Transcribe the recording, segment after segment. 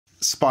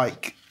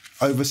Spike,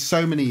 over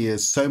so many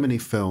years, so many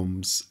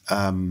films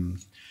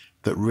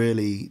that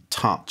really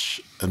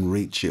touch and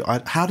reach you.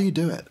 How do you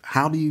do it?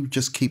 How do you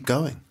just keep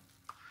going?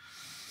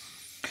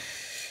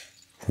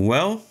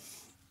 Well,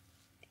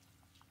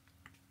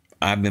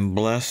 I've been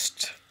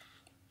blessed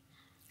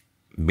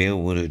being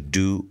able to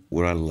do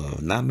what I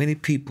love. Not many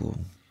people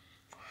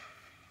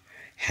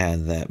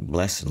have that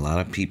blessing. A lot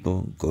of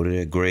people go to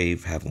their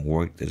grave having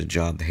worked at a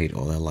job they hate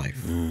all their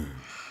life.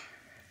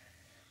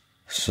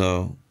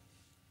 So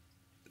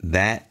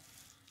that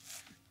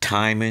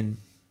timing,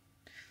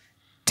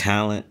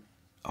 talent,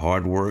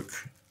 hard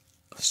work,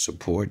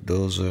 support,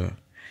 those are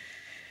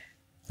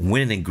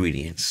winning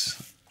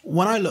ingredients.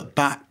 When I look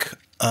back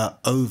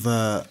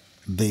over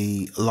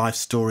the life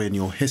story and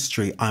your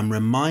history, I'm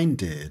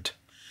reminded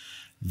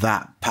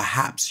that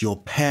perhaps your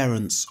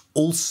parents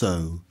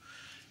also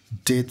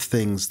did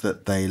things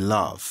that they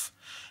love.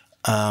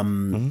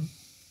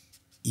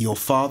 Your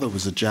father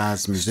was a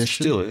jazz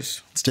musician. Still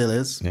is. Still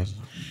is. Yes.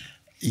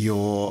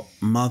 Your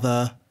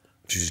mother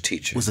She's a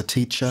teacher. Was a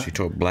teacher. She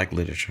taught black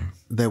literature.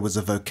 There was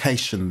a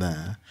vocation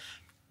there.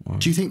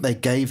 Do you think they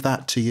gave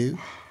that to you?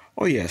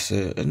 Oh, yes.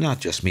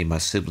 Not just me, my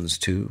siblings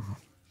too.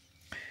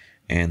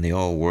 And they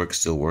all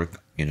still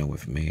work,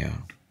 with me.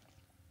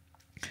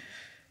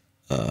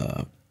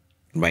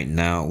 Right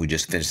now, we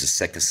just finished the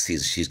second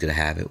season. She's going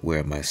to have it,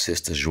 where my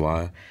sister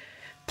Joie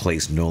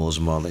plays Nola's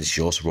mother. And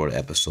she also wrote an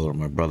episode.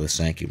 My brother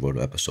Sankey wrote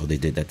an episode. They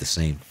did the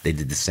same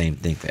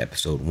thing for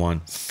episode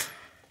 1.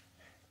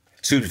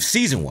 So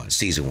season one.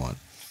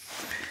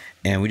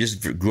 And we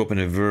just grew up in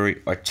a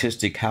very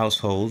artistic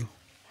household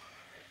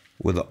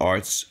where the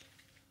arts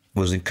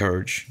was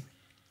encouraged.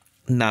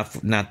 Not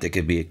that it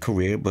could be a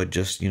career, but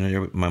just,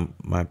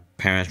 my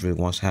parents really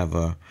wants to have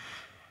the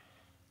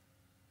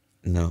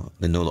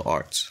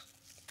arts.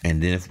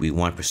 And then if we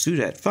want to pursue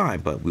that,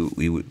 fine. But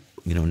we would,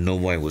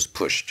 nobody was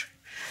pushed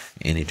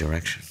in any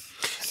direction.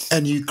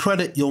 And you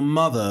credit your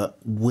mother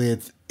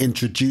with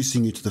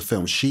introducing you to the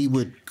film. She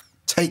would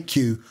take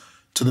you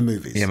to the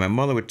movies. Yeah, my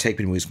mother would take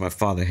me to movies. My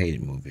father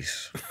hated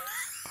movies.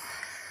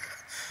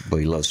 But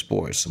he loved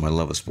sports. So my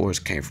love of sports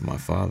came from my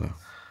father.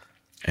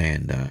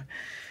 And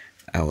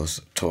I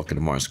was talking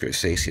to Martin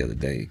Scorsese the other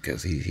day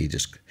because he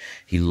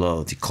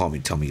called me,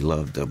 told me he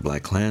loved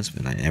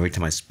BlacKkKlansman. And every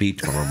time I speak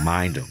to him, I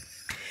remind him.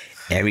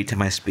 Every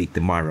time I speak to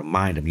him, I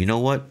remind him, you know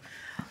what?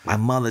 My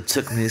mother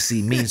took me to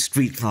see Mean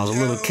Streets when I was a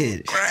little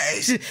kid.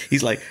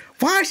 He's like,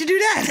 why'd you do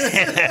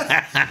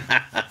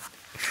that?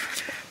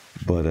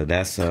 But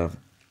that's...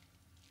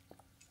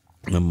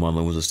 my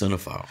mother was a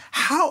cinephile.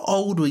 How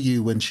old were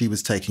you when she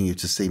was taking you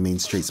to see Mean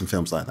Streets and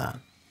films like that?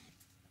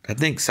 I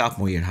think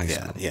sophomore year in high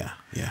school. Yeah.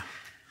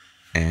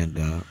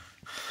 And,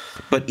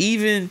 but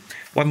even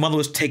when my mother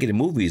was taking the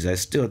movies, I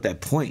still at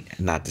that point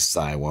not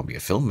decide I want to be a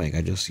filmmaker.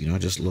 I just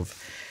love.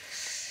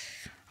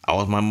 I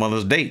was my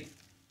mother's date.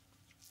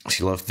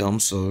 She loved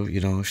film, so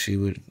she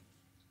didn't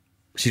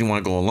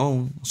want to go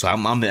alone. So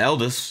I'm the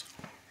eldest,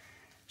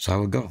 so I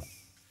would go.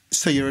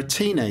 So you're a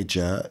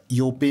teenager,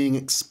 you're being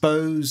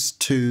exposed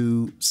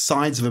to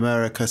sides of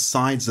America,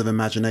 sides of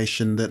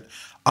imagination that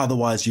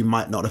otherwise you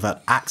might not have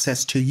had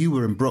access to. You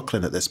were in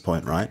Brooklyn at this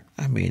point, right?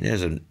 I mean,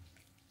 there's a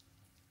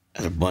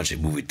bunch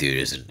of movie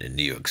theaters in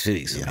New York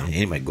City, so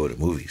anybody go to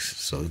movies.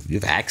 So you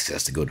have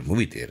access to go to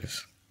movie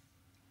theaters.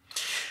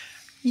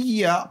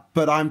 Yeah,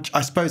 but I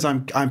suppose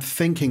I'm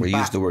thinking back. We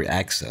use the word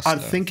access. I'm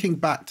thinking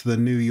back to the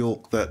New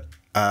York that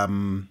I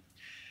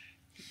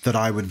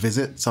would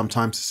visit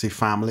sometimes to see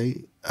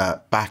family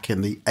back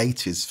in the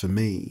 80s for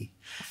me.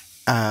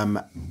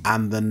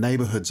 And the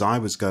neighborhoods I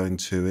was going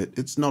to,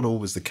 it's not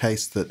always the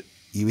case that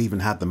you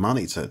even had the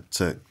money to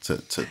get to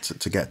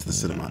the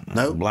cinema.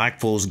 No? Black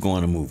folks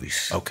going to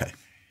movies. Okay.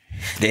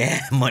 They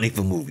have money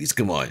for movies.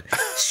 Come on.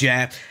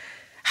 Shaq,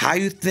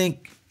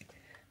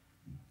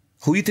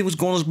 who you think was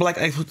going to those black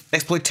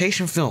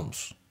exploitation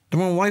films? They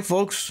weren't white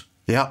folks.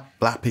 Yeah,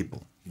 black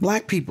people.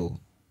 Black people.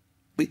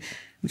 We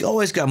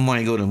always got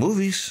money to go to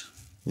movies.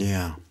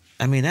 Yeah.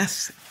 I mean,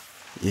 that's...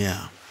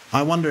 Yeah.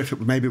 I wonder if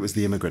maybe it was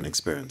the immigrant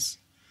experience.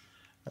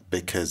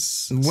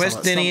 Because...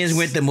 West Indians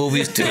went to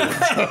movies too.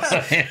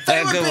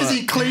 They were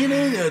busy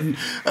cleaning and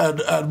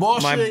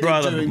washing and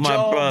doing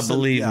jobs.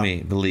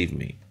 Believe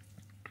me.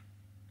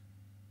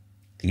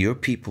 Your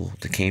people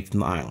that came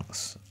from the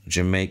islands,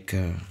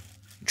 Jamaica,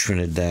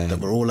 Trinidad, that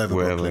were all over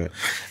wherever,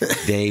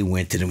 they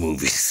went to the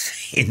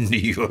movies in New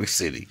York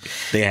City.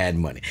 They had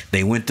money.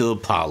 They went to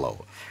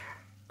Apollo.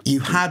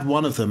 You had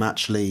one of them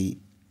actually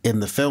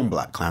in the film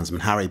BlacKkKlansman,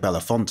 Harry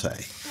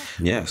Belafonte.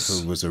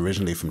 Yes. Who was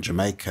originally from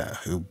Jamaica,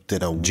 who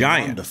did a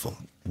wonderful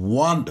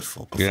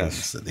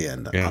performance at the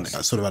end. Yes.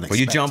 Sort of unexpected. Well,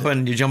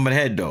 you're jumping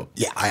ahead though.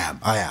 Yeah,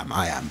 I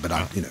am.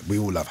 But we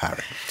all love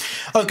Harry.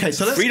 Okay,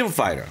 so let's... Freedom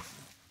fighter.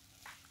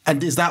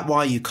 And is that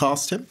why you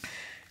cast him?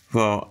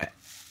 Well,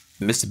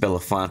 Mr.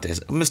 Belafonte,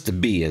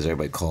 Mr. B, as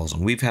everybody calls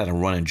him, we've had a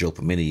running joke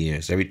for many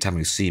years. Every time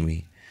you see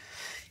me,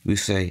 we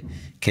say,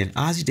 can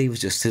Ossie Davis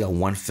just sit on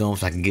one film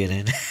so I can get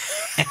in?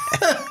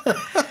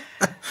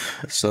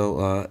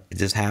 So it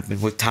just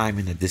happened with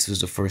timing that this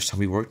was the first time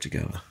we worked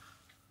together.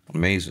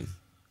 Amazing.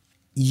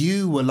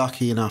 You were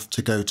lucky enough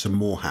to go to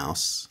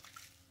Morehouse.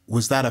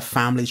 Was that a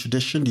family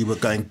tradition? You were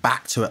going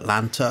back to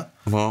Atlanta?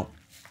 Well,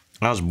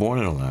 I was born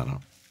in Atlanta,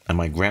 and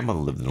my grandmother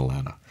lived in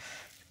Atlanta.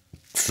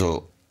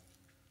 So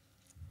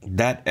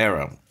that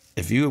era,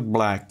 if you were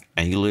black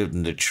and you lived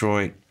in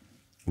Detroit,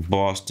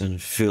 Boston,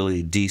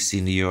 Philly,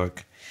 D.C., New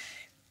York,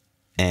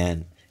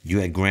 and you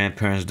had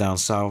grandparents down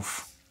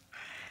south,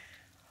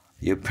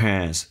 your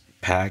parents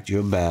packed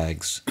your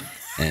bags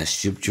and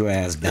shipped your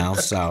ass down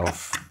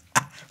south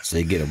so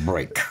you get a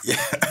break. Yeah.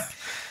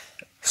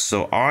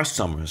 So our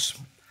summers,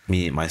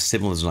 me and my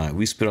siblings and I,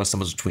 we spent our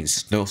summers between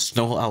Snow,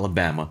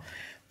 Alabama,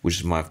 which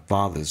is my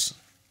father's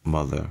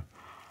mother,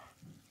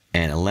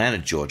 and Atlanta,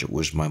 Georgia,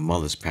 which is my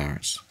mother's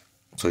parents.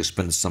 So we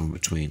spent the summer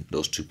between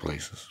those two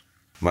places.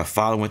 My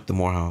father went to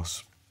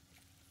Morehouse,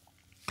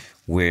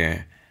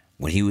 where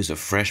when he was a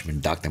freshman,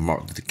 Dr.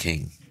 Martin Luther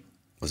King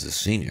was a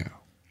senior.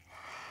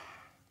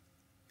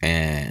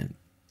 And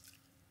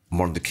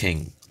Martin Luther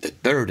King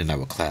III and I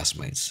were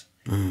classmates,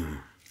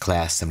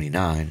 class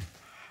 79.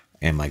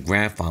 And my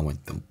grandfather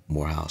went to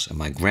Morehouse, and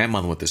my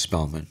grandmother went to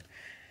Spelman,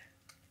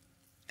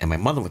 and my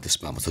mother went to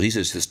Spelman. So these are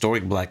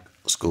historic black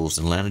schools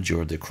in Atlanta,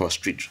 Georgia, across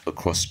the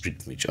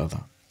street from each other.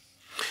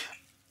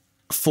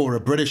 For a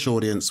British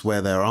audience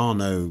where there are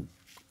no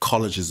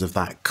colleges of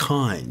that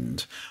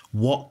kind,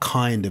 what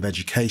kind of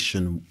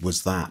education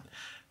was that?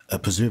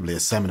 Presumably a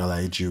seminal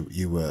age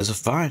you were...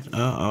 It's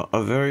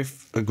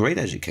a great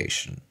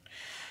education.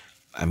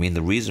 I mean,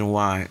 the reason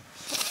why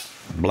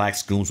black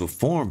schools were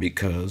formed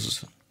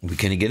because we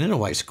couldn't get into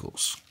white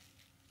schools.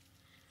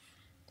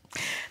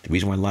 The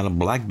reason why a lot of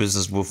black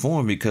businesses were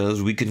formed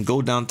because we couldn't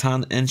go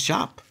downtown and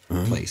shop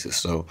places.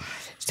 So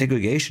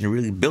segregation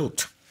really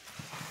built,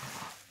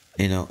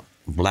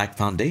 black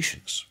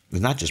foundations.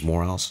 It's not just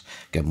Morehouse.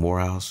 You got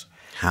Morehouse,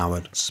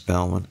 Howard,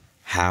 Spelman,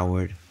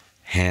 Howard,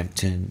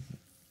 Hampton,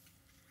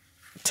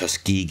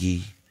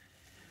 Tuskegee.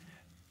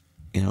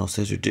 It's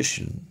a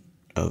tradition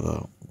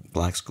of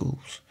black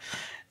schools.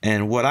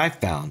 And what I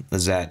found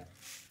is that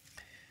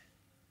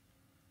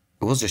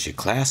it wasn't just your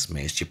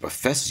classmates, your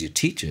professors, your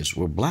teachers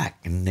were black,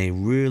 and they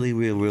really,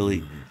 really,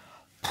 really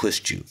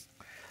pushed you.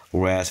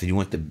 Whereas if you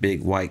went to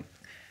big white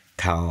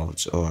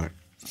college or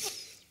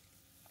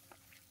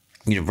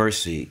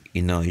university,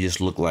 you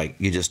just look like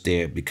you're just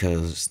there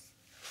because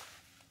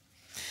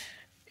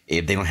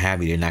if they don't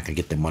have you, they're not going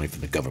to get their money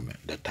from the government,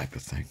 that type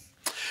of thing.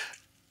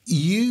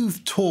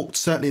 You've talked,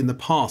 certainly in the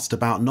past,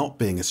 about not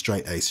being a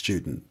straight-A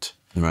student.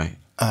 Right.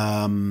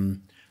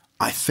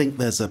 I think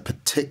there's a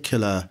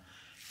particular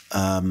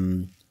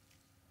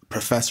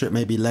professor, it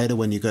may be later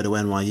when you go to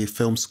NYU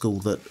Film School,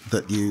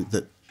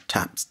 that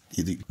taps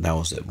you. That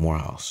was at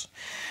Morehouse.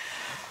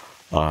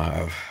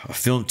 A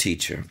film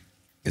teacher,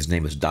 his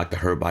name is Dr.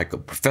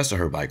 Professor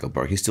Herb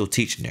Eichelberg. He's still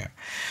teaching there.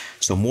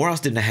 So Morehouse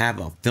didn't have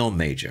a film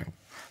major.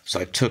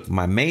 So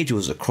my major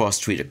was across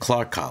the street at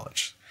Clark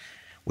College,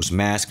 was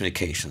mass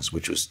communications,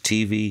 which was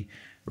TV,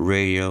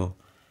 radio,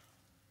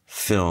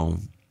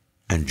 film,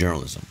 and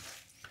journalism.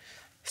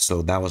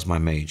 So that was my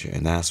major,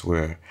 and that's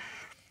where,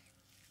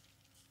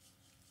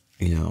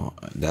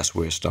 that's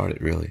where it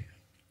started, really,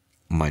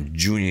 my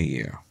junior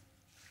year.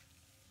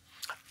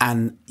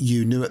 And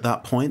you knew at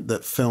that point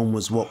that film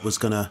was what was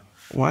going to...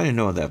 Well, I didn't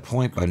know at that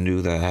point, but I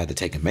knew that I had to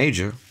take a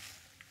major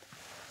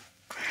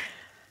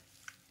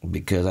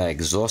because I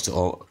exhausted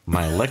all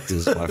my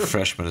electives my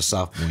freshman and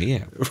sophomore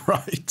year.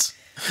 Right.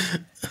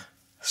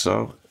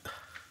 So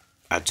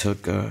I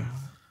thought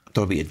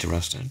it'd be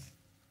interesting.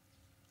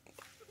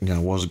 I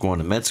wasn't going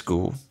to med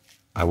school.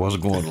 I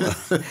wasn't going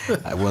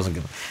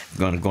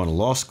to go to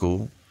law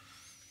school.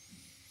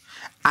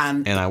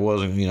 And I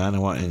wasn't, I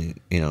didn't want any,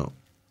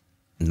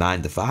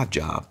 9-to-5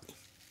 job.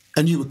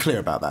 And you were clear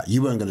about that.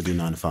 You weren't going to do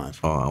 9 to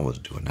 5. Oh, I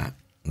wasn't doing that.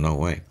 No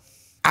way.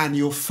 And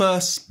your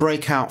first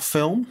breakout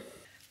film?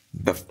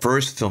 The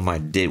first film I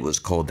did was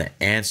called The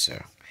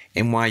Answer.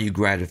 NYU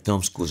Graduate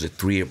Film School is a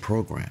 3-year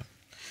program.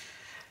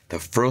 The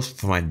first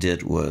film I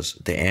did was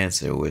The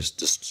Answer, which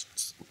the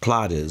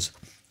plot is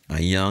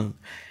a young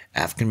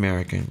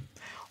African-American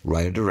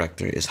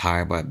writer-director is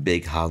hired by a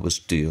big Hollywood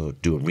studio to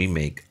do a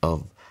remake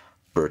of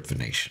Bird for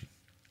Nation.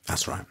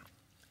 That's right.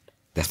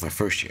 That's my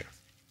first year.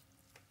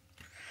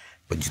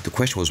 But the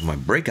question was my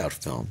breakout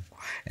film,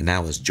 and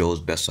that was Joe's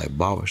Best Life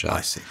Barbershop.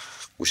 I see.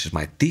 Which is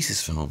my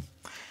thesis film,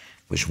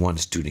 which won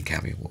the Student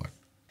Academy Award.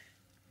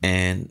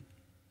 And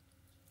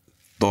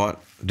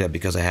thought that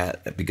because I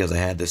had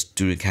the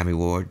Student Academy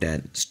Award,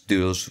 that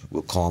studios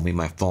would call me,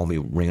 my phone would be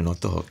ringing off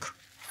the hook.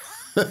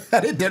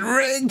 And it didn't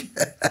ring.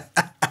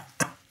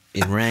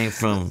 It rang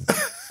from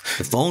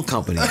the phone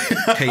company,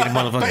 pay the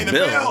motherfucking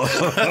bill.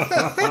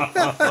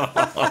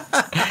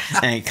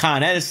 And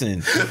Con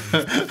Edison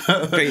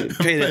paid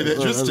the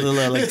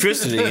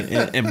electricity,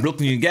 and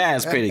Brooklyn New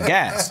Gas paid the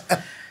gas.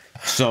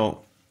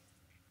 So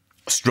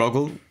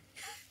struggled.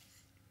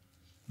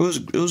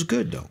 It was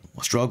good though.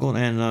 I struggled,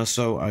 and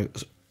so I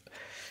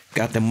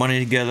got the money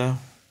together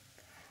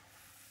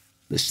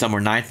the summer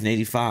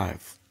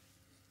 1985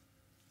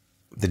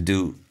 to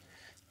do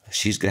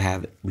She's gonna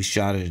have it. We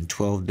shot it in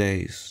 12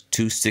 days,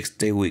 2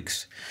 6-day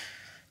weeks,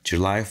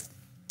 July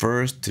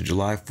 1st to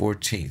July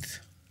 14th,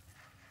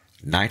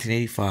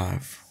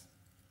 1985.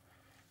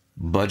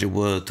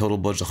 Total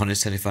budget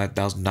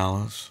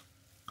 $175,000.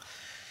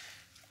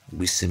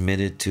 We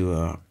submitted to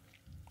a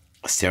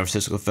San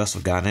Francisco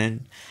festival, got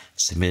in,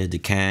 submitted to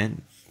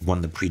Cannes,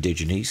 won the Prix de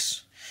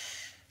Jeunesse,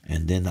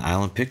 and then the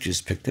Island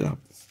Pictures picked it up.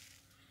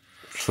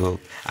 So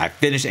I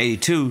finished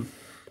 82,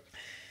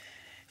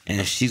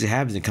 and She's a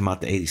Habit didn't come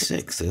out to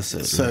 86. So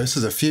this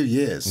is a few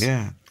years.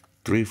 Yeah,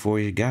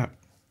 3-4 year gap.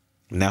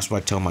 And that's why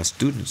I tell my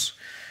students,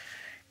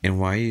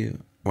 NYU,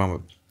 where I'm a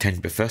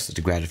tenured professor at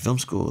the graduate film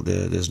school,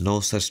 there's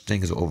no such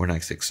thing as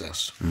overnight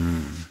success.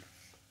 Mm.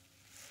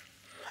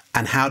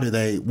 And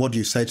what do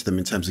you say to them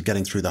in terms of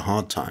getting through the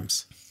hard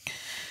times?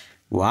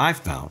 Well, I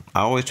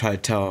always try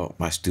to tell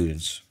my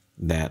students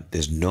that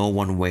there's no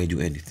one way to do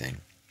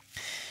anything.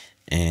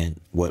 And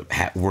what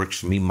works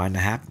for me might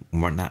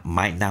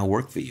not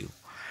work for you.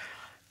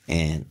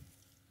 And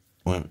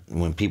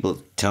when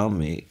people tell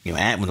me,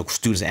 when the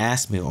students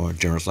ask me, or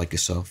journalists like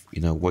yourself,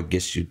 what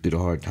gets you through the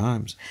hard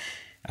times,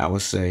 I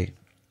would say,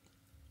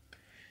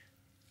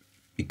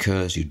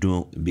 because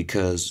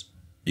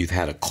you've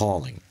had a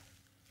calling.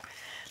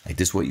 Like,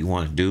 this is what you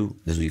want to do.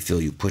 This is what you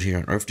feel you put here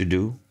on earth to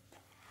do.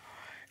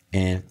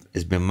 And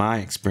it's been my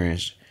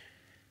experience,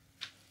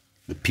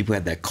 the people who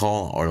have that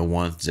call are the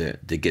ones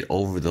that get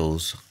over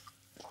those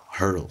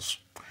hurdles.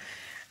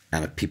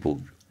 And if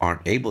people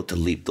aren't able to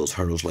leap those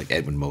hurdles, like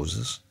Edwin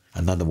Moses,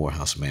 another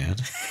Morehouse man,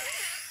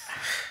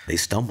 they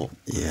stumble.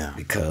 Yeah.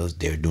 Because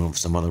they're doing it for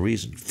some other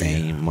reason.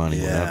 Fame, money,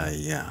 whatever.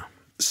 Yeah.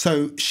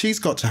 So She's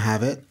Got to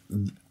Have It.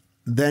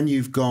 Then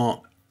you've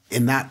got,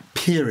 in that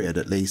period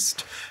at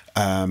least,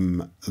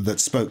 that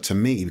spoke to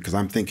me, because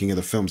I'm thinking of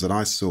the films that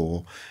I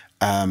saw,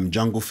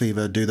 Jungle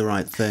Fever, Do the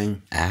Right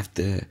Thing.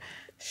 After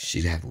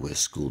She'd Have It with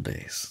School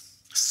Days.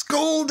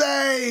 School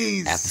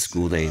Days! After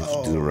School Days,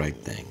 Do the Right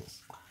Thing.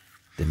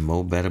 Then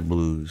Mo Better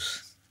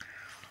Blues,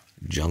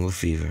 Jungle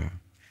Fever,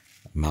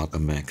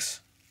 Malcolm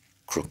X,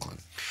 Crooklyn.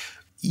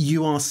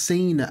 You are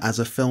seen as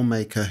a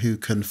filmmaker who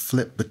can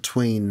flip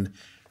between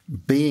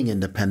being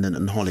independent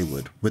and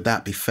Hollywood. Would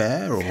that be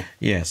fair? Or?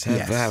 Yes. I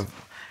have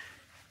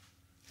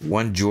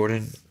one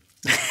Jordan.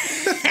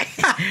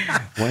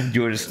 One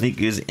Jordan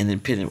sneaker is in the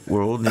independent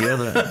world, and the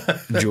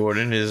other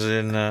Jordan is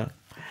in the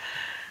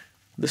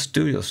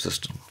studio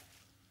system.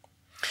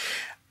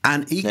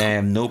 And I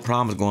have no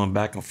problems going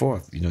back and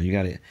forth. You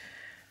got to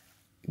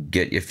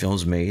get your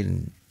films made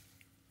and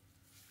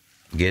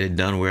get it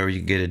done wherever you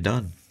can get it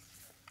done.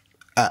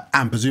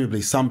 And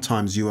presumably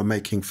sometimes you are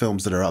making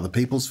films that are other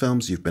people's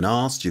films. You've been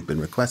asked, you've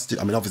been requested.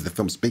 I mean, obviously the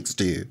film speaks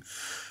to you.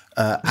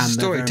 And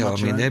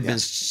storytelling. I mean, there have been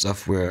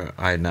stuff where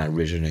I did not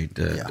originate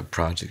the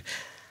project.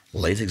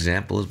 Latest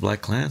example is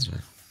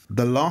BlacKkKlansman.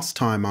 The last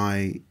time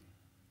I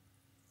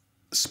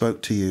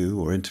spoke to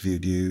you or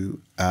interviewed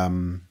you,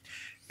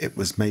 it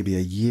was maybe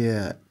a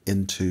year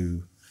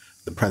into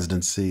the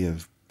presidency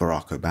of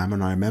Barack Obama.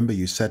 And I remember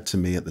you said to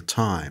me at the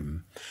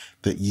time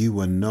that you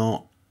were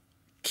not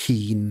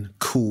keen,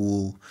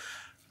 cool,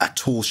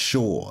 at all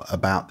sure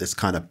about this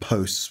kind of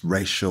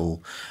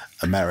post-racial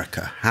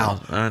America.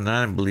 How? I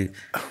didn't believe.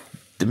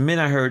 The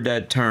minute I heard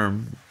that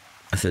term,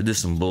 I said, this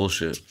is some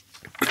bullshit.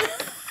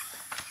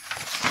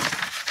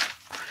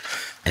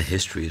 And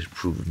history has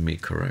proven me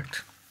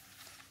correct.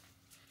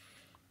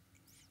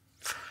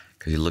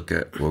 Because you look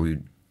at what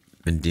we've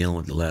been dealing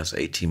with the last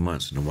 18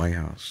 months in the White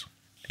House.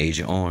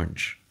 Agent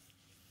Orange.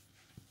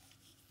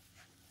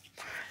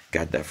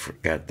 Got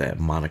that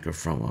moniker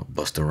from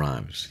Busta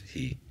Rhymes.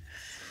 He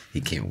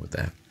came up with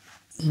that.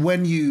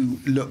 When you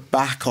look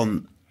back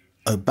on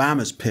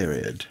Obama's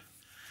period,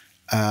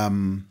 how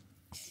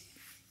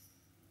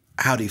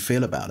do you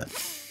feel about it?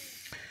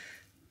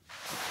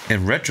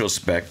 In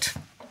retrospect,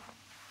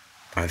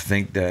 I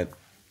think that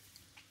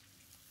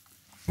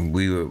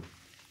we were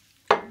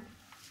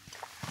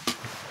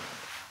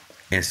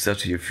in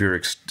such a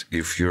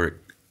euphoric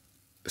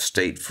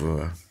state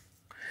for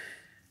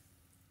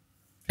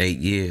 8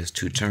 years,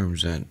 2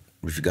 terms, that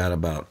we forgot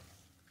about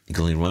you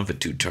can only run for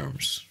 2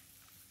 terms.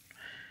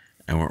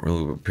 And weren't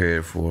really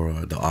prepared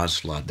for the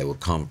onslaught that would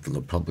come from the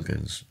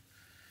Republicans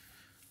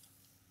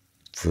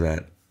for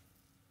that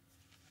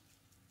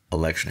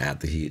election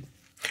after he.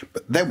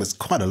 But there was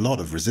quite a lot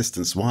of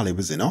resistance while he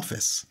was in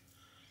office.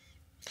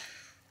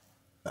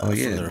 Oh,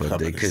 yeah, but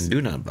they couldn't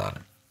do nothing about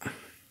it.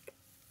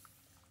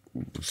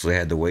 So they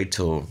had to wait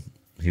till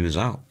he was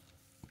out.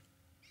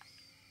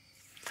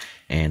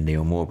 And they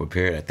were more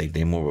prepared. I think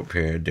they were more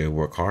prepared. They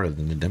work harder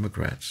than the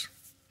Democrats.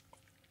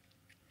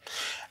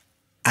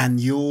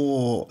 And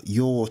your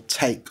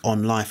take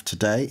on life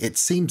today, it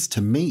seems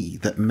to me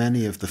that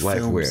many of the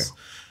films... Where?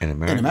 In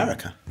America? In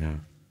America. Yeah.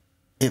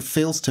 It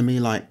feels to me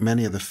like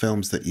many of the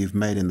films that you've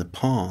made in the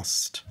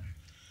past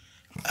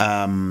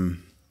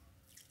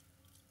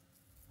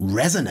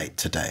resonate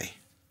today,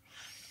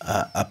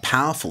 are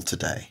powerful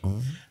today.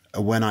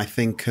 Mm-hmm. When I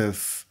think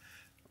of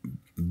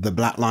the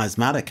Black Lives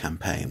Matter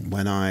campaign,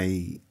 when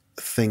I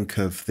think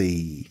of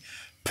the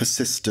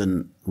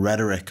persistent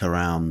rhetoric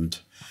around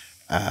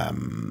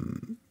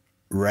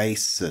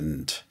race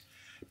and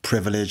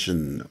privilege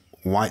and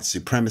white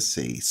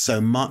supremacy,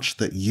 so much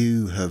that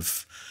you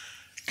have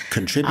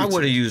contributed. I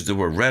would have used the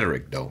word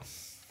rhetoric, though.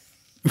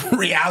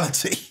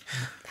 Reality.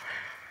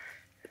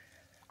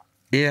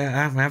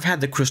 Yeah, I've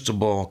had the crystal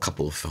ball a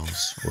couple of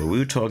films where we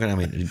were talking. I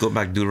mean, go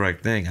back, Do the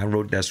Right Thing. I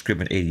wrote that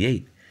script in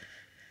 '88.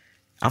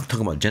 I'm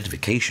talking about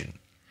gentrification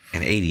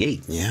in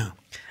 '88. Yeah.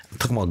 I'm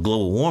talking about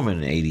global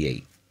warming in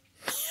 '88.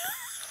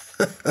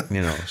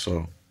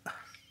 So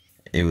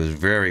it was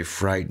very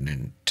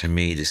frightening to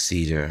me to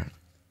see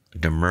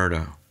the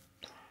murder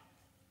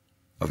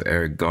of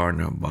Eric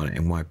Gardner by the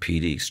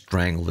NYPD,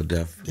 strangled to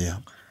death. Yeah.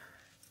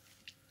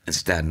 In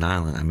Staten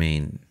Island. I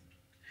mean,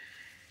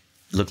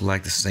 looked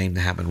like the same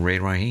that happened to Ray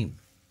Raheem.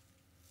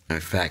 In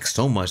fact,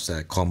 so much that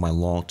I called my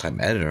longtime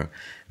editor,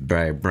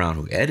 Barry Brown,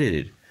 who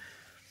edited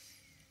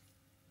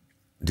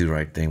Do the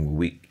Right Thing, where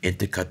we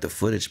intercut the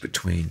footage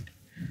between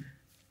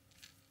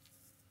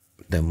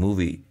the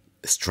movie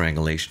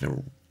strangulation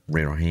of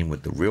Ray Raheem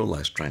with the real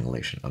life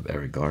strangulation of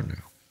Eric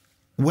Gardner.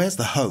 Where's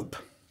the hope?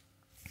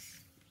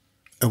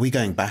 Are we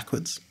going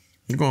backwards?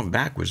 We're going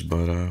backwards,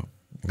 but we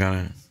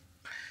gotta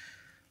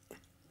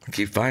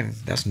keep fighting.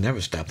 That's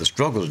never stopped. The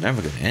struggle is never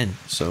going to end.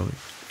 So,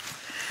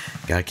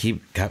 gotta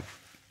keep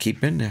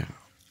in there.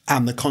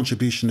 And the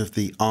contribution of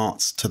the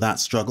arts to that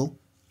struggle,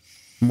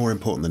 more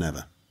important than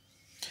ever.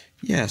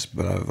 Yes,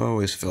 but I've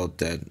always felt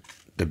that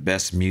the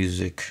best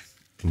music,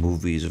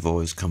 movies have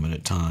always come at a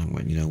time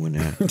when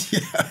they're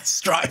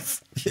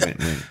strife. Yeah.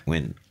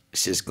 When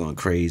it's just going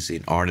crazy,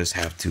 and artists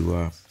have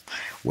to,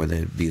 whether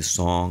it be a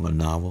song, a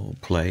novel, a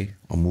play,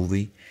 a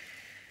movie,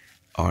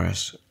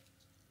 artists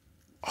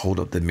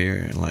hold up the mirror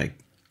and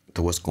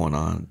to what's going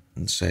on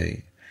and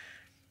say,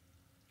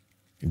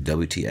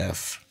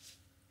 WTF.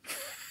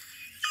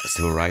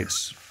 Civil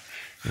rights,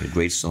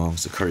 great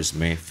songs, the Curtis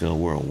Mayfield,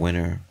 We're a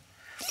Winner,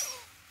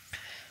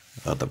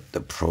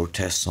 the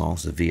protest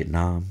songs of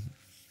Vietnam.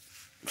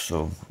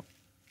 So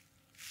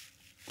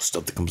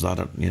stuff that comes out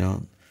of,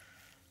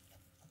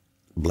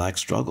 black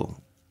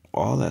struggle,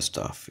 all that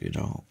stuff,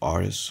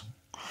 artists,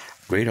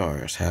 great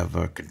artists have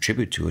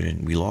contributed to it,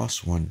 and we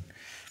lost one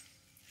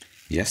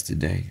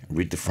yesterday,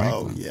 Aretha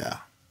Franklin. Oh, yeah.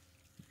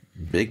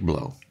 Big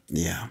blow.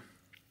 Yeah.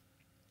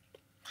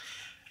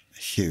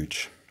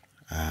 Huge.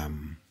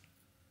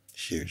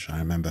 Huge. I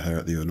remember her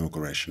at the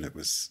inauguration. It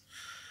was...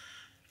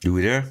 You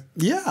were there?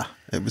 Yeah.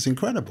 It was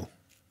incredible.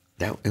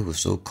 It was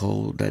so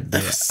cold that day.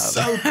 It was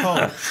so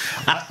cold.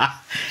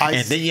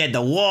 And then you had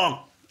to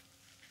walk.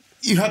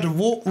 You had to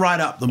walk right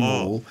up the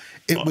mall.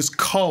 It was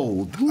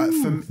cold.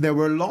 There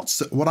were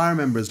what I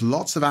remember is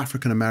lots of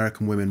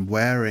African-American women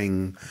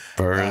wearing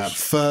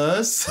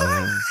furs,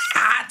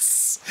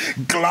 hats,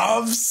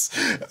 gloves,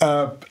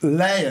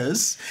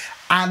 layers.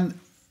 And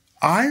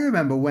I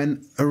remember when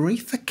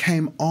Aretha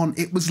came on,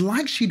 it was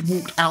like she'd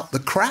walked out the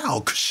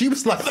crowd because she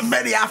was like the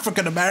many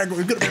African-American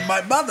who could have been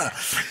my mother.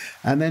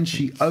 And then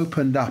she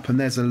opened up, and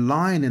there's a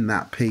line in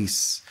that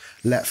piece,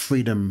 let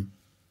freedom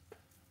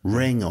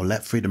ring or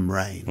let freedom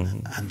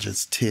reign, and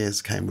just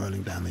tears came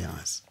rolling down the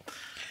eyes.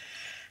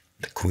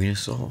 The Queen of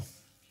Soul.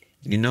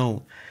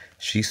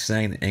 She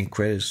sang the end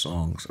credit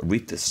songs.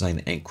 Aretha sang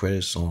the end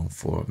credit song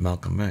for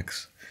Malcolm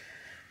X.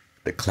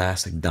 The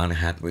classic Donna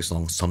Hathaway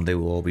song, Someday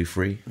We'll All Be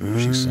Free.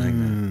 She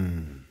sang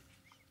that.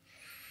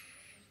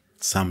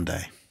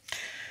 Someday.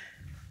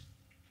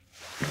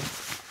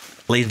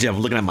 Ladies and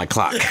gentlemen, looking at my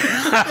clock.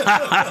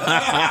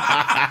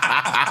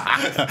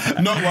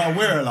 Not while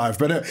we're alive,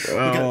 but...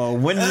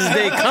 when's this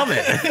day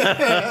coming?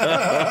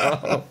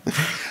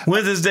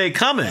 When's this day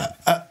coming?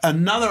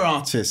 Another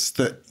artist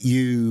that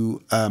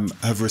you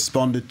have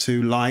responded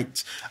to,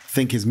 liked, I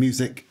think his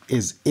music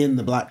is in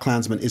the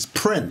BlacKkKlansman, is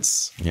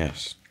Prince.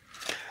 Yes.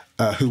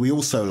 Who we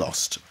also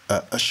lost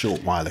a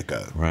short while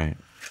ago. Right.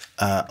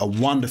 A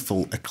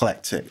wonderful,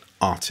 eclectic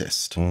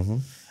artist.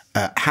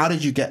 How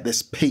did you get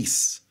this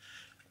piece,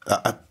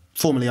 a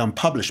formerly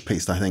unpublished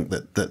piece, I think,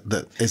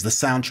 that is the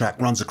soundtrack,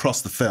 runs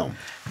across the film?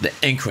 The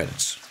end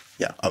credits.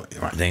 Yeah, oh,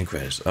 right. The end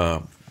credits.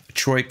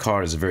 Troy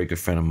Carter is a very good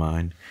friend of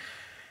mine.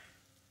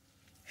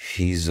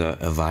 He's an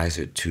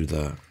advisor to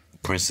the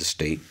Prince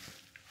estate.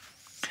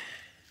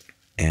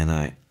 And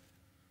I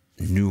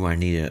knew I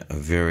needed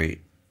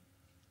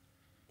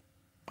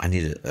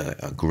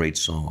a great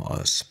song,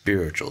 a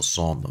spiritual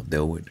song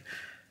that would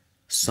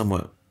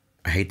somewhat,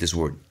 I hate this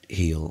word,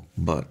 heal,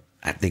 but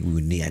I think I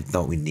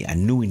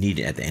knew we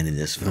needed at the end of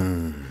this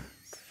film,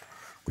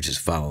 which just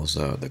follows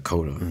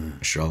Dakota,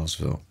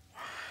 Charlottesville.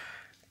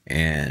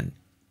 And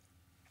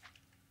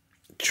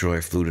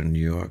Troy flew to New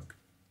York.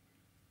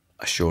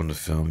 I showed him the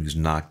film. He was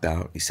knocked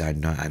out. He said,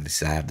 "No, I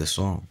have the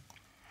song."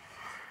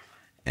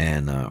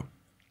 And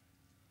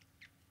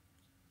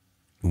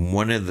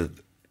one of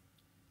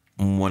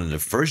the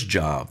first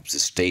jobs the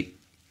state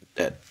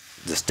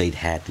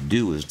had to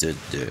do was to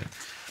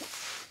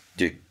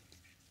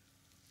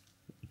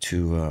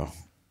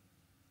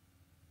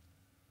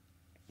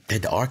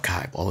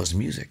archive all his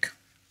music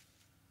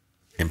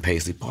in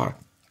Paisley Park.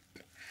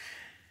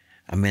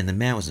 I mean, the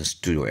man was in the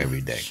studio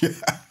every day.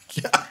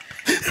 Yeah.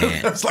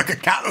 It's like a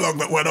catalog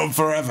that went on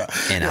forever.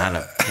 And out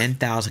of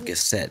 10,000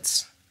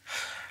 cassettes,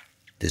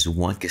 this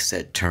one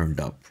cassette turned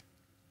up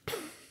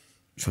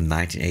from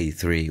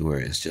 1983 where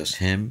it's just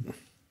him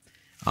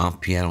on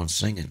piano and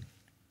singing.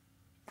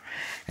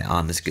 And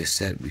on this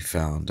cassette, we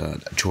found,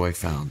 Troy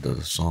found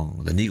the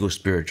song, the Negro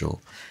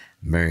spiritual,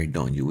 Mary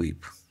Don't You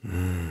Weep.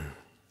 And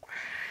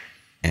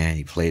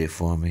he played it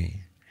for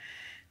me.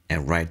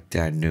 And right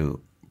there, I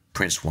knew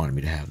Prince wanted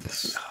me to have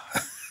this.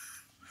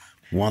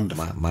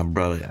 Wonderful. My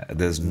brother,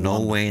 there's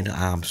no way in,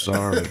 I'm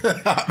sorry.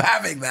 I'm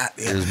having that.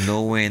 Yeah. There's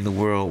no way in the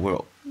world where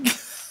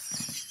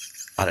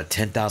out of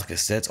 10,000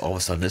 cassettes, all of a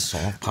sudden this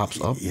song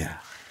pops up. Yeah,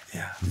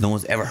 yeah. No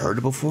one's ever heard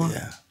it before.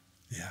 Yeah,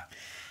 yeah.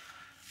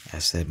 I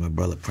said my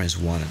brother Prince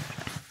wanted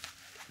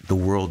the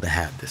world to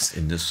have this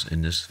in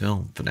this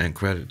film for the end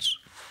credits.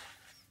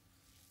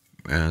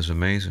 And it's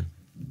amazing.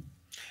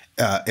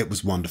 It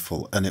was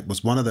wonderful, and it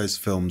was one of those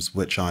films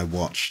which I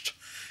watched.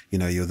 You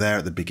know, you're there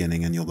at the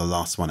beginning, and you're the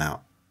last one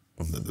out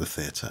of the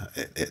theater.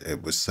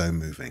 It was so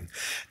moving.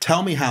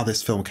 Tell me how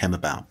this film came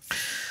about.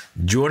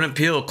 Jordan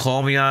Peele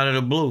called me out of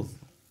the blue.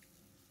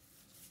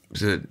 He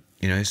said,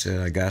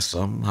 I got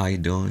something. How you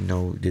doing? You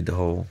know, did the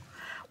whole,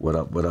 what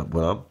up?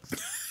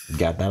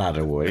 Got that out of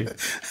the way.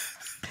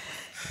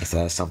 He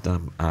said, that's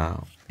something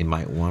you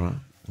might want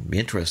to be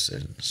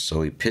interested in.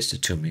 So he pitched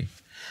it to me.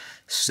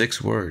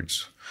 6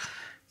 words.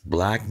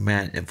 Black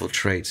man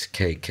infiltrates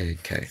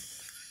KKK.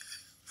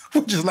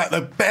 Which is like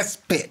the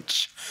best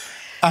pitch.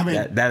 I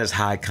mean, that is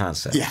high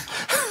concept. Yeah.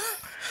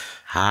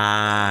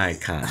 High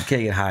concept. You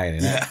can't get higher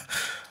than that.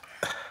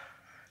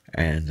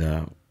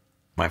 And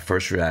my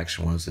first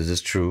reaction was, is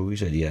this true? He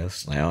said,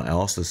 yes. And I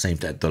also the same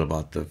time thought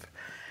about the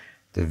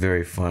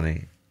very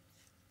funny,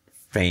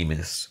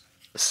 famous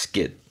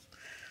skit,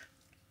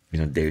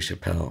 Dave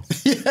Chappelle.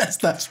 Yes,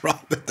 that's right.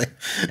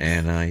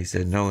 And he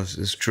said, no,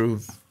 it's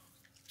true.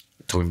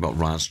 Told me about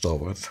Ron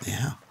Stallworth.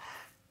 Yeah.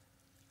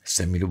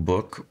 Sent me the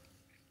book.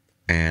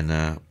 And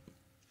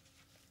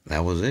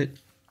that was it.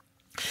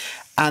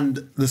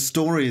 And the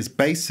story is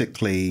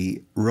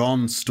basically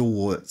Ron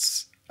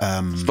Stallworth's...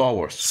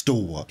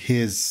 Stalwart.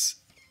 His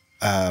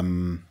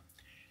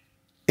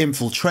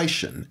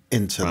infiltration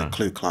into the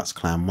Ku Klux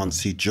Klan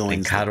once he joins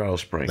in Colorado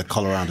Springs. The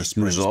Colorado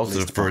Springs. He was also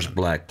Police the first Department.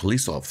 black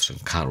police officer in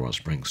Colorado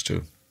Springs,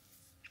 too.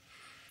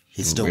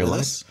 He's still with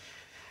us?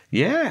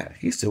 Yeah,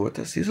 he's still with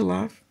us. He's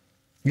alive.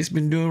 He's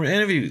been doing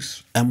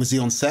interviews. And was he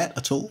on set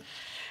at all?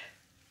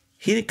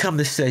 He didn't come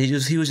to set.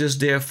 He was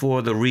just there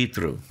for the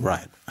read-through.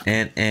 Right.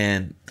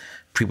 And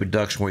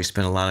pre-production where he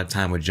spent a lot of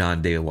time with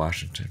John David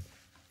Washington.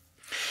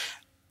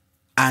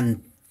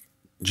 And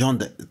John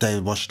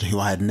David Washington, who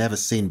I had never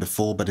seen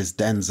before, but is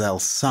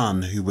Denzel's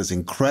son, who was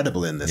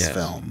incredible in this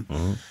film.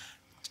 Mm-hmm.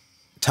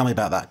 Tell me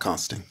about that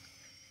casting.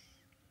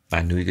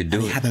 I knew he could do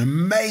it. He had an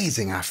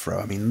amazing afro.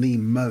 I mean, the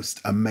most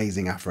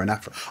amazing afro.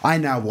 I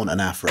now want an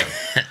afro.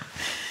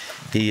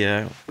 He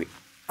didn't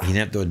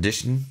have to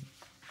audition.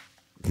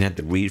 He didn't have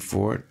to read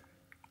for it.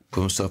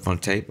 Put himself on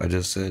tape. I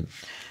just said,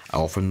 I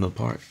offered him the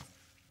part.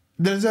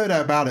 There's no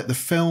doubt about it. The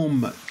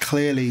film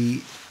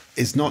clearly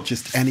is not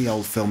just any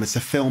old film. It's a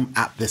film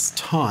at this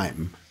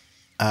time.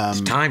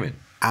 It's timing.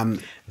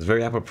 And it's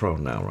very apropos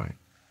now, right?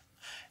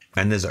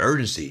 And there's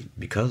urgency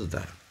because of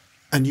that.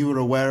 And you were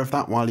aware of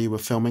that while you were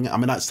filming it? I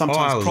mean,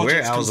 sometimes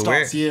projects can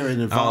start a year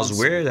in advance. I was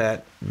aware of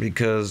that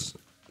because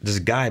this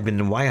guy had been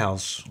in the White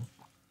House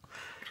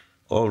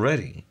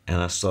already,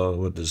 and I saw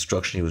what the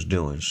destruction he was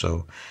doing.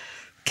 So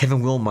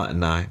Kevin Wilmot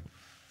and I,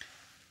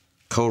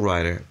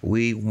 co-writer,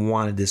 we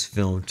wanted this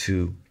film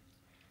to,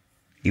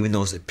 even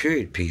though it's a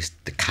period piece,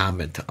 to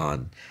comment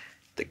on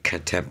the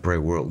contemporary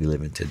world we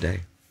live in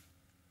today.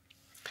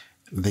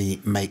 The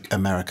Make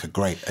America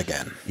Great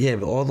Again. Yeah,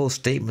 but all those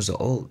statements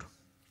are old.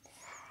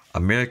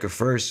 America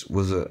First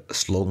was a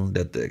slogan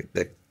that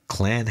the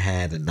Klan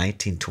had in the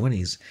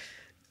 1920s,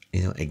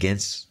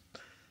 against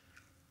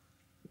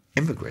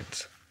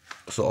immigrants.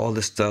 So all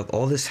this stuff,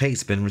 all this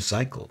hate's been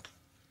recycled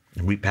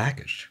and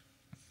repackaged.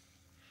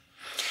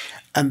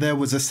 And there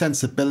was a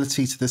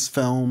sensibility to this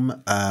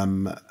film,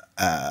 a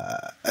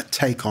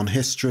take on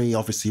history,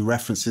 obviously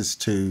references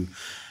to...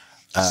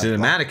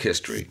 cinematic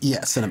history.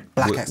 Yeah,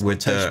 black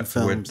exploitation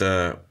films.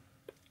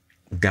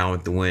 With Gone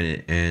with the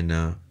Wind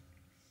and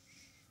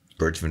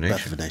Birds of a Nation.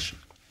 Birds of a Nation.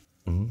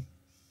 Mm-hmm.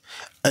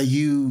 Are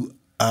you,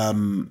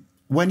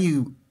 when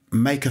you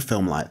make a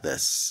film like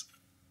this,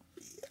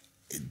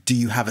 do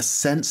you have a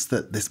sense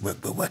that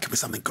we're working with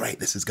something great,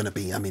 this is going to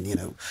be,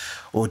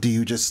 or do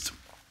you just...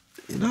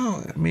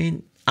 No, I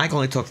mean, I can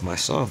only talk for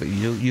myself.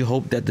 You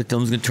hope that the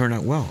film's going to turn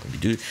out well.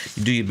 You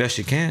do your best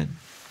you can, and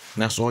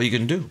that's all you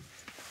can do.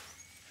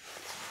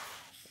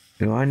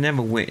 I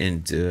never went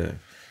into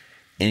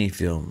any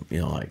film,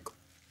 like,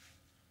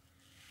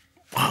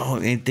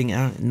 anything,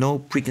 no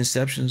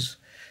preconceptions.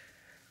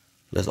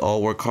 Let's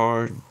all work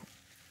hard,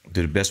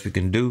 do the best we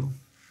can do,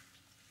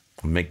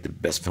 and make the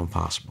best film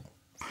possible,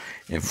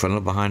 in front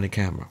or behind the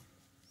camera.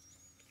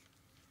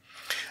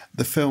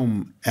 The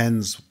film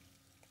ends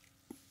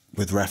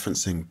with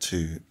referencing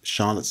to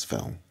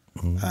Charlottesville.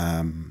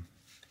 And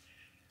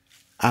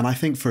I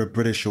think for a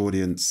British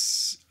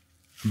audience,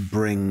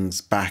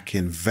 brings back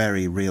in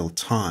very real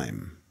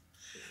time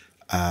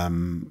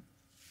the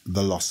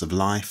loss of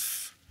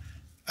life,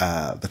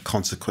 the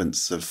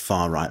consequence of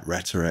far-right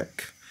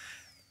rhetoric.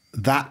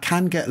 That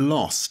can get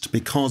lost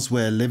because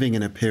we're living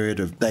in a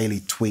period of daily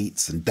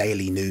tweets and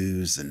daily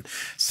news and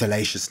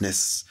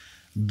salaciousness.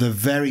 The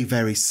very,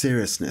 very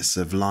seriousness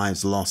of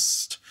lives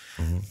lost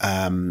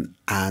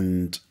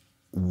and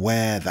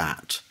where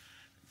that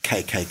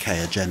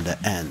KKK agenda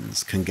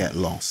ends can get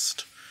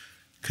lost.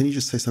 Can you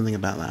just say something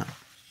about that?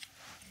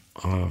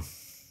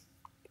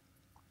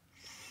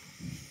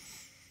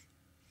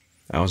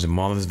 I was in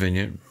Martha's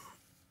Vineyard.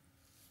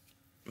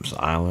 It's an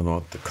island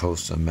off the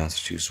coast of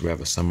Massachusetts. We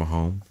have a summer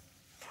home.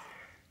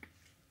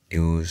 It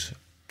was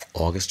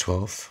August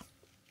 12th,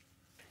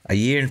 a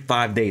year and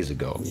 5 days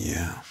ago.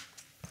 Yeah.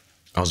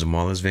 I was in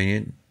Martha's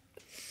Vineyard,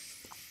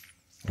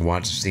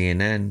 watching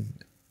CNN,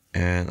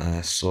 and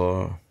I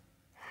saw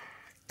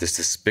this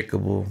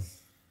despicable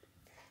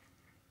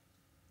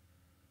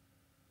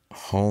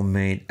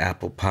homemade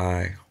apple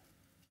pie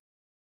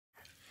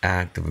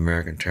act of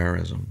American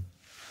terrorism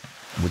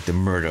with the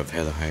murder of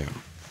Heather Heyer.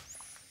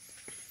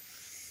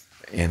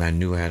 And I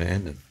knew how to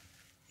end it.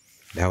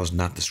 That was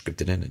not the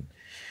scripted ending.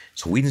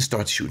 So we didn't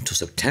start shooting until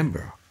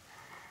September.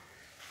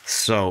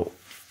 So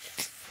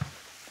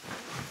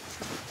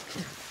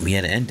we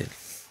had to end it.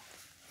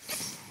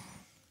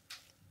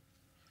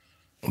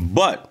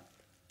 But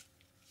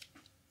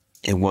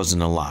it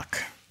wasn't a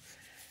lock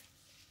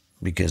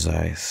because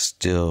I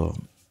still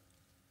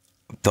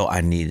thought I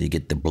needed to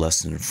get the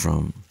blessing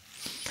from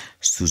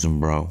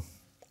Susan Bro,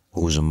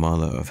 who was a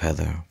mother of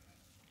Heather,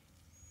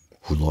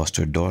 who lost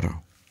her daughter,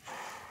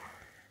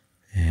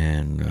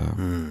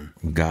 and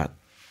got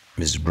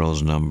Mrs.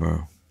 Bro's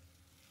number,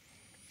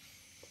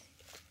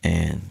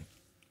 and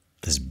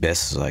as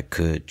best as I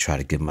could, try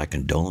to give my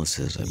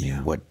condolences. I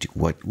mean, what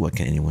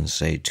can anyone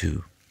say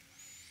to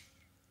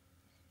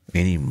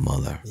any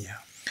mother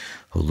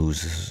who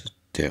loses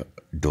their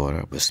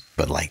daughter,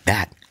 but like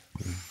that?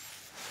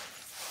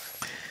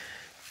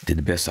 Did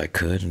the best I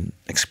could and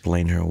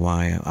explained to her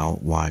why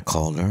I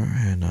called her,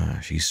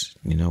 and she's,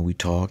 we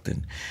talked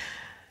and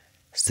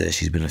said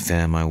she's been a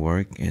fan of my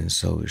work, and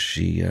so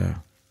she,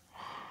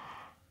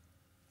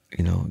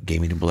 gave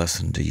me the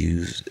blessing to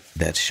use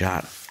that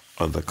shot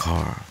of the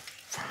car,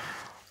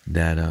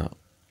 that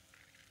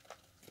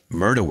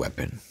murder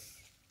weapon,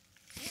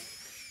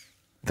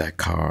 that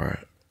car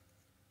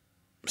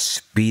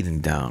speeding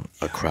down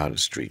a crowded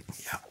street.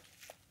 Yeah.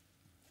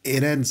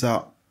 It ends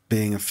up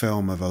being a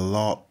film of a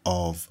lot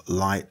of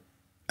light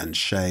and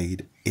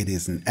shade. It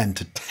is an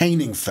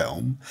entertaining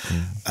film,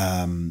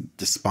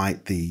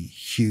 despite the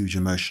huge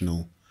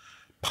emotional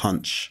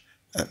punch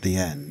at the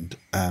end.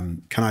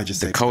 Can I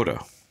just say,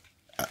 Dakota,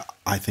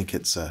 I think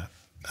it's an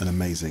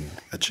amazing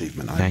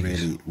achievement. Thank I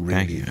you. really,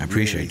 Thank you. I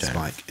appreciate that.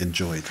 Spike,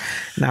 enjoyed.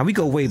 Now we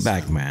go way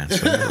back, man.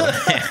 So,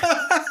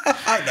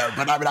 I know,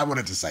 but I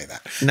wanted to say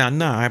that.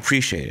 No, I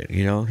appreciate it.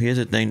 Here's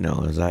the thing,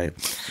 though, is I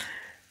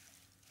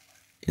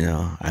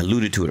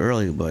alluded to it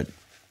earlier, but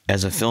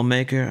as a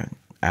filmmaker,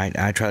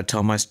 I try to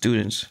tell my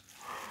students,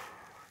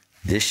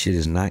 this shit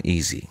is not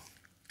easy.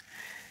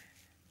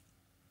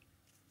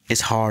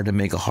 It's hard to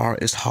make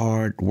it's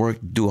hard work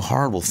to do a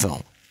horrible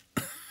film.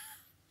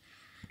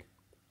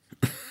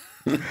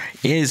 It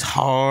is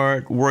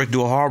hard work to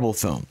do a horrible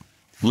film,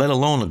 let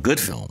alone a good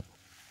film.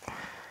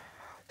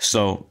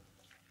 So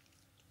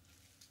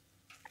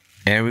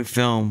every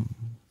film,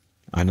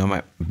 I know I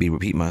might be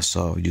repeating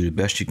myself, you do the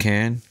best you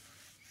can,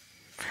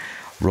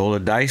 roll the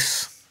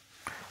dice,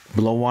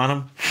 blow on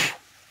them,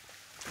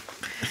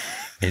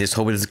 and just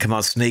hope it doesn't come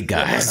out snake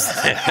guys.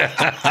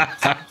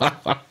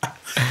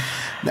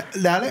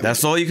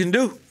 That's all you can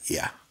do.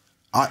 Yeah.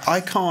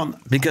 I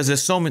can't, because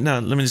there's so many.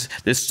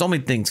 There's so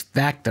many things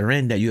factor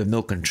in that you have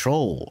no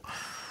control.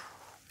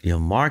 Your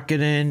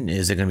marketing,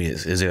 is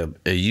there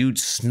a huge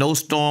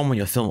snowstorm when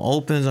your film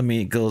opens? I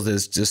mean,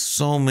 there's just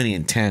so many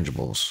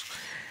intangibles.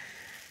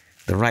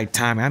 The right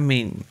time. I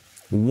mean,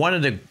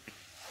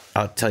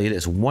 I'll tell you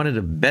this, one of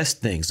the best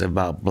things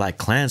about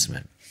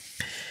BlacKkKlansman,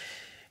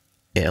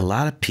 a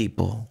lot of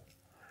people,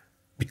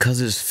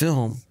 because of this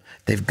film,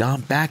 they've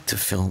gone back to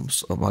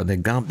films, or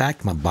they've gone back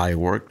to my body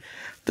work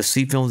to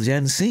see films they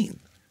hadn't seen.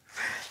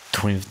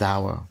 20th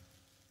Hour,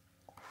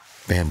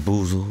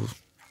 Bamboozled,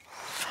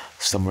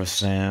 Summer of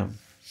Sam,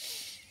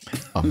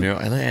 and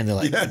they're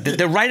like,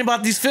 they're writing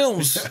about these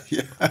films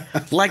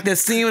like they're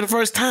seeing them the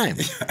first time.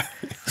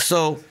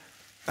 So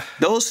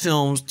those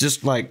films,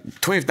 just like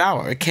 20th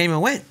Hour, it came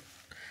and went.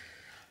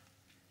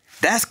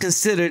 That's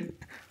considered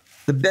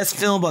the best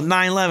film about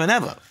 9/11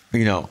 ever,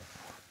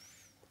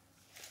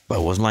 But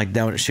it wasn't like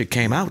that when the shit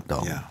came out,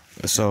 though. Yeah.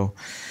 So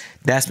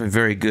that's been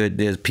very good.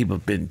 There's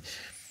people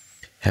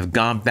have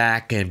gone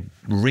back and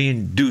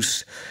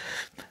reintroduced.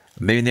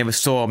 Maybe never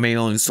saw, maybe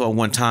only saw it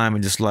one time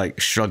and just like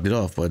shrugged it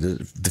off. But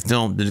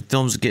the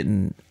film's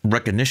getting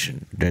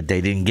recognition that they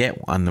didn't get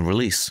on the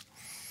release.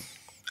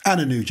 And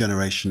a new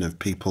generation of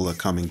people are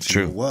coming to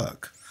True. your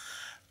work,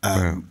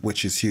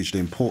 which is hugely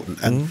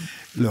important. And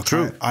look,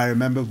 True. I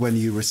remember when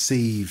you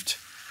received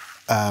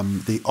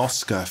the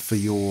Oscar for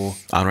your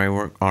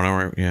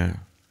Honorary, yeah.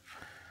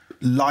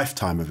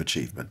 lifetime of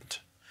achievement.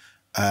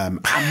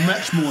 And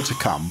much more to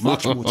come,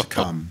 much more to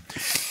come.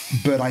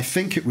 But I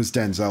think it was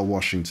Denzel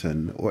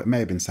Washington, or it may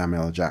have been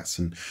Samuel L.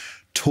 Jackson,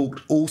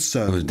 talked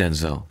also It was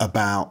Denzel.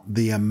 about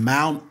the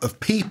amount of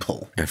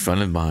people In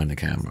front and behind the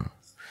camera.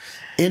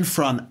 in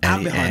front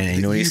and behind. And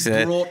you know what he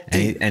said?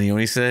 And you know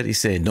what he said? He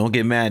said, "Don't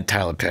get mad,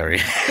 Tyler Perry."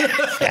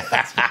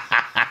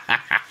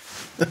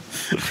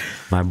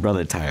 My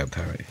brother Tyler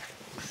Perry.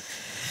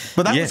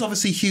 But that was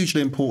obviously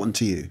hugely important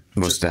to you.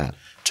 What's that?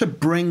 To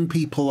bring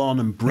people on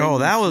and bring. No,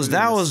 that was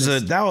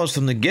assist. that was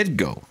from the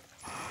get-go.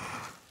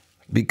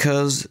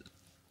 Because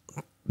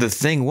the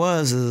thing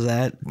was is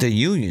that the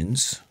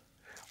unions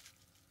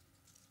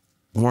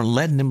weren't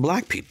letting in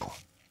black people.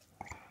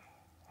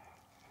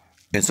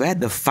 And so I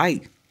had to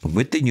fight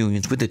with the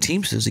unions, with the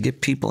Teamsters to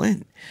get people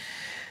in.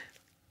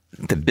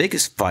 The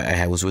biggest fight I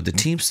had was with the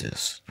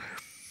Teamsters.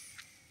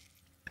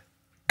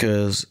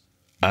 Because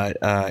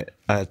I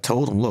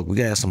told them, look, we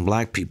got to have some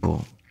black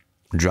people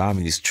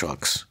driving these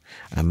trucks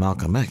at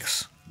Malcolm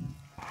X.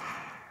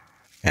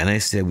 And they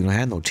said, we don't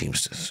have no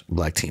Teamsters,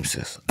 black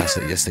Teamsters. I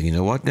said, yes, you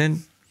know what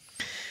then?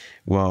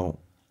 Well,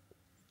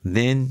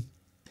 then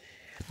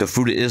the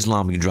Fruit of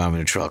Islam will be driving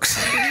the trucks.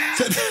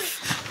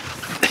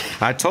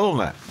 I told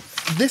them that.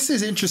 This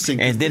is interesting.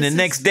 And then the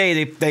next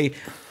day, they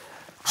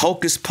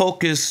hocus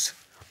pocus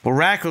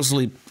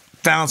miraculously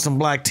found some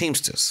black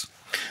Teamsters.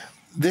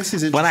 This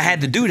is interesting. But I had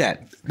to do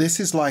that.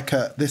 This is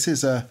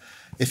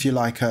if you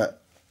like,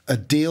 a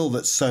deal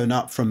that's sewn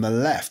up from the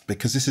left,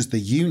 because this is the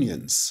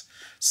unions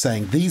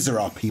saying these are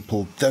our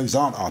people, those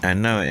aren't our people. I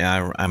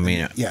know. I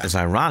mean, It's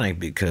ironic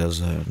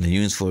because the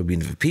unions for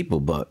being for people,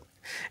 but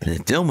in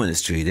the film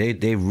industry,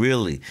 they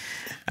really,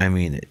 I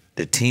mean,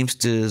 the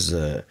Teamsters,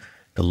 the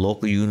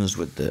local unions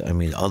with the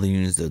other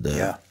unions,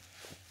 the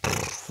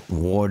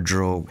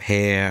wardrobe,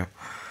 hair,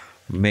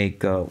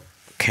 makeup,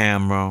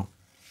 camera.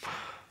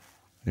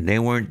 They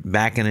weren't,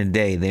 back in the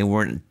day, they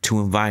weren't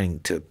too inviting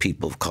to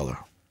people of color.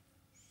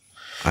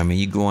 I mean,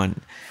 you go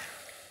on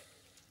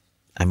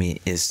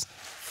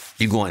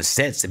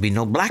sets, there'd be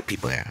no black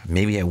people there.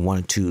 Maybe you had one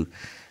or two,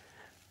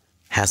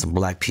 have some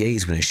black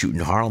PAs when they're shooting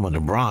in Harlem or the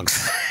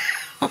Bronx.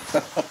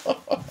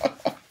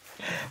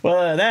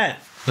 Well, that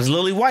was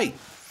lily white.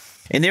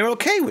 And they're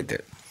okay with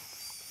it.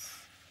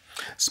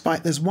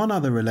 Spike, there's one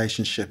other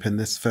relationship in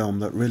this film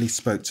that really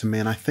spoke to me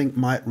and I think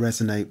might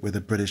resonate with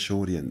a British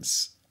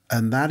audience.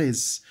 And that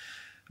is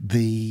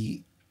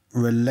the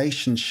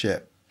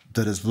relationship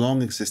that has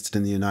long existed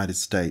in the United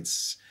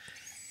States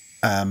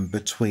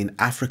between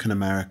African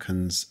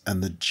Americans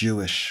and the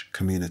Jewish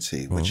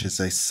community, which is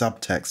a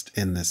subtext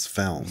in this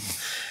film.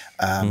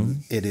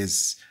 It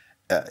is,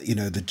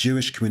 the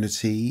Jewish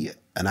community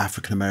and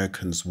African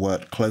Americans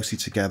worked closely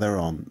together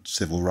on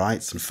civil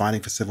rights and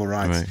fighting for civil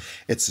rights. Right.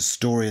 It's a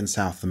story in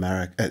South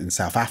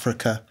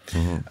Africa,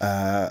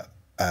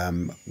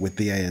 with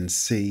the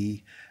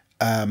ANC.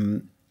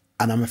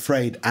 And I'm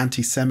afraid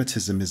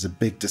anti-Semitism is a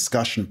big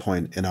discussion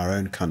point in our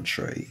own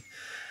country.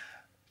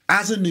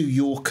 As a New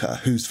Yorker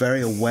who's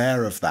very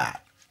aware of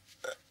that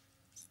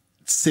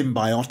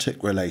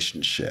symbiotic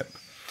relationship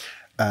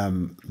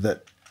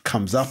that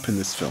comes up in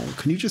this film,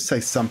 can you just say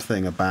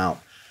something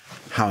about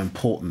how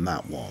important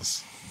that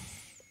was?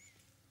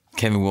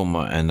 Kevin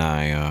Wilmot and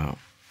I,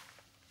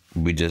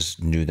 we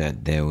just knew that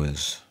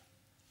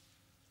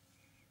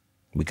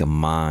we could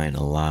mine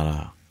a lot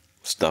of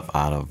stuff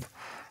out of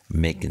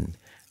making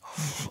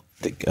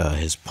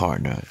his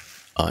partner,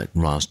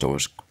 Ron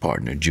Stower's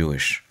partner,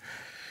 Jewish.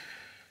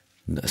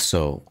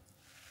 So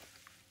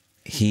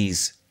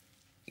he's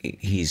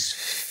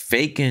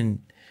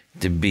faking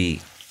to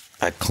be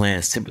a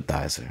Klan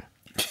sympathizer,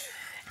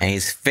 and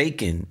he's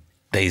faking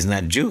that he's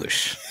not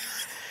Jewish.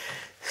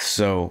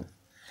 So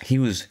he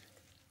was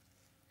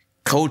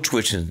code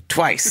switching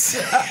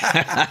twice.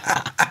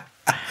 But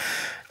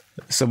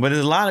there's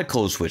a lot of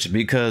code switching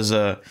because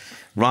Ron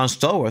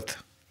Stallworth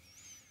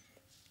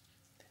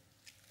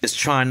is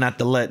trying not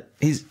to let,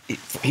 he's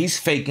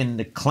faking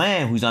the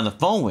Klan who's on the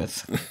phone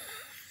with.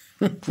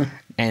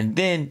 And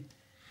then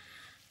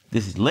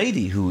this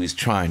lady who he's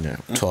trying to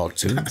talk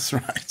to. That's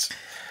right.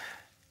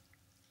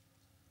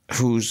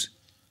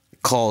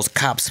 Calls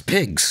cops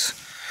pigs.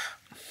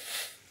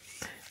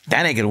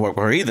 That ain't gonna work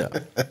for her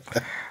either.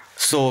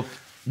 So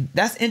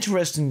that's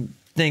interesting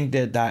thing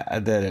that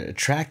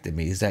attracted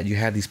me, is that you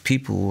have these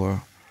people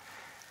who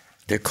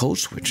they're code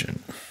switching.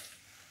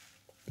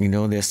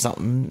 There's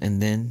something,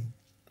 and then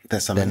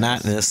there's something they're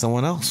not, and there's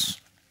someone else.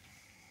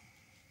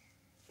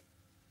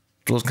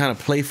 So it's kind of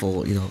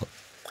playful,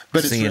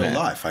 But it's real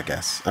life, I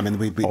guess. I mean,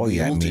 we all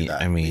do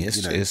that.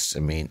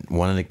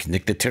 One of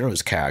the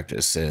terrorist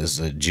characters says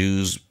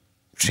Jews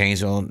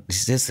change he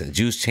says that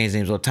Jews change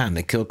names all the time.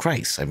 They kill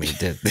Christ. I mean,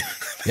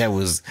 that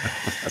was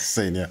a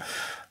scene,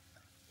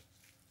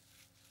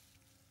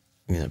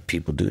 yeah.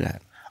 People do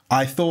that.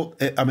 I thought,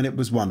 it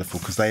was wonderful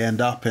because they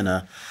end up in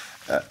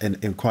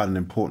in quite an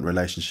important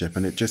relationship,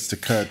 and it just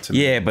occurred to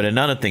me. Yeah, but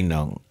another thing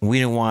though, we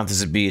didn't want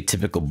this to be a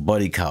typical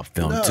buddy cop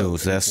film too.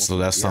 So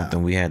that's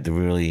something we had to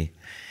really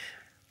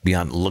be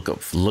on the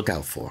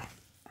lookout for.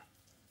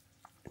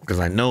 Because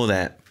I know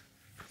that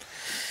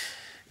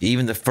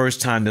even the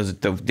first time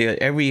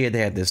every year they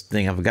had this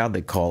thing, I forgot what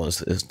they call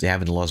it. They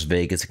have in Las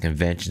Vegas a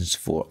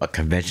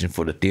convention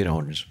for the theater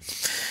owners,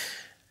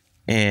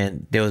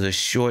 and there was a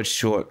short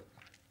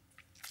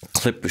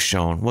clip was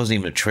shown. It wasn't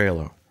even a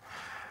trailer.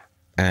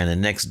 And the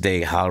next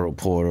day, Hollywood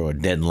Reporter or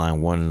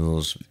Deadline, one of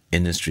those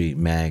industry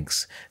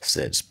mags,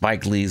 said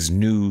Spike Lee's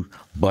new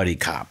buddy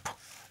cop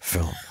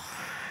film.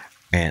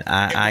 And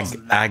I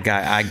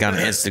got on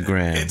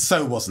Instagram. It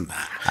so wasn't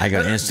that. I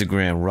got on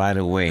Instagram right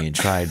away and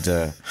tried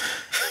to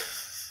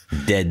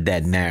dead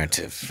that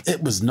narrative.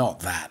 It was not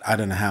that. I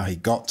don't know how he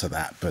got to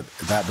that, but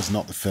that was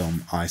not the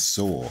film I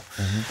saw.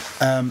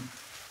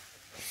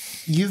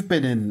 You've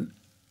been in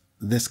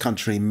this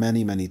country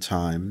many, many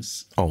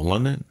times. Oh,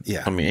 London?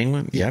 Yeah. I mean,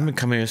 England? Yeah, I've been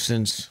coming here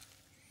since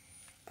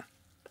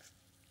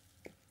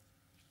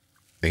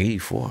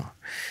 84.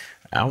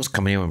 I was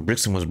coming here when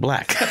Brixton was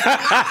black.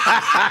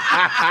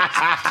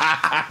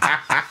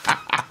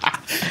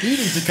 You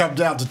need to come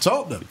down to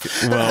Tottenham.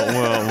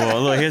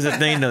 Well, look, here's the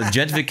thing, though.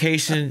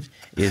 Gentrification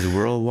is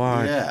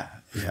worldwide. Yeah.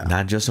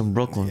 Not just in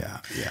Brooklyn.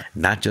 Yeah.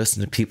 Not just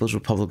in the People's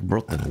Republic of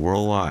Brooklyn.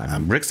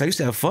 Worldwide. Brixton, I used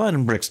to have fun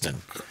in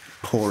Brixton.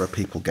 Poorer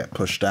people get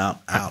pushed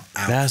out.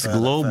 That's further,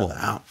 global. Further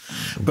out.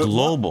 But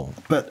global.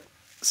 But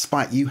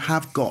Spike, you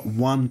have got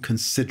one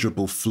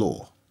considerable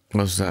flaw.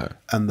 What's that?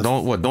 And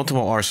Don't talk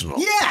about Arsenal.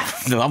 Yeah.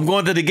 No, I'm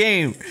going to the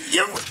game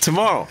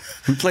tomorrow.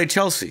 We play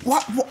Chelsea.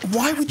 Why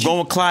would you? Going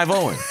with Clive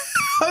Owen.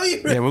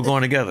 Yeah, we're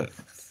going together.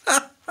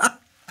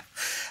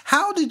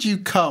 How did you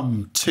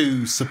come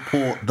to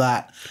support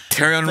that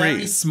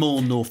very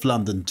small North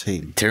London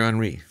team? Thierry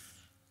Henry.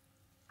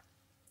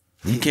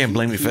 You can't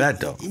blame me for that,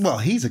 though. Well,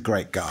 he's a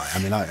great guy. I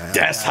mean,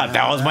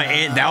 that was my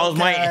end. That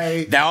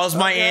was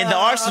my end to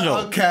Arsenal.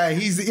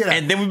 Okay,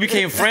 and then we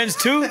became friends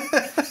too.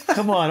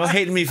 Come on, don't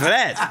hate me for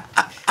that.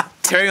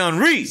 Thierry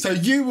Henry. So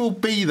you will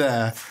be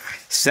there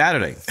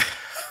Saturday.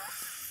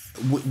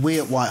 We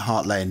at White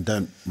Hart Lane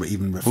don't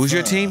even refer. Who's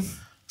your team?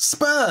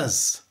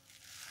 Spurs.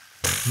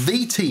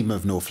 The team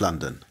of North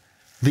London.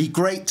 The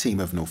great team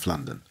of North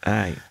London.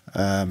 Aye.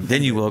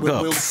 Then you woke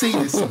up. We'll see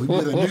this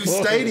with a new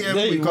stadium.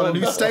 We've got a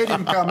new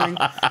stadium coming.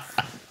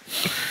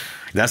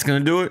 That's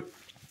going to do it?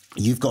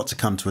 You've got to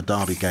come to a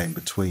derby game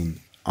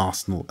between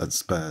Arsenal and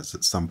Spurs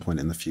at some point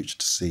in the future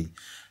to see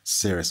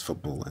serious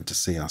football and to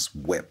see us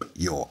whip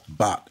your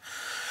butt.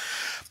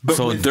 But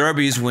so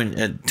derbies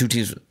when two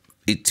teams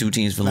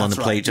from London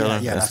play each other?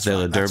 Yeah, that's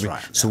the derby.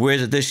 Right, so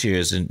where's it this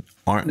year?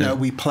 No,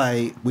 we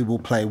will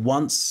play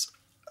once.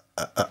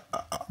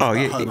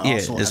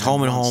 It's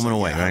home and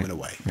away, right? Home and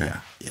away, yeah.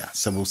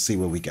 So we'll see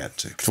where we get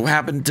to. So what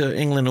happened to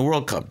England in the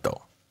World Cup,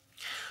 though?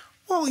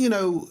 Well,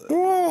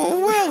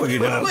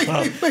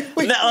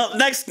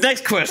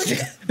 Next question.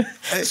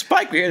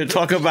 Spike, we're here to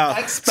talk about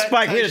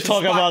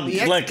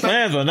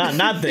BlacKkKlansman,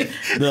 not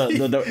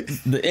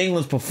the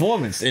England's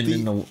performance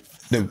in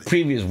the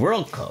previous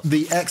World Cup.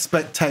 The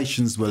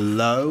expectations were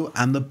low,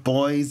 and the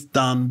boys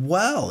done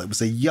well. It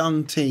was a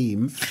young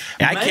team,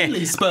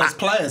 mainly Spurs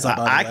players.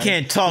 I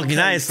can't talk.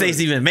 United States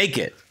even make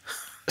it,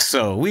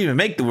 so we even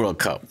make the World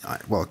Cup.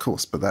 Well, of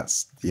course, but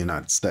that's the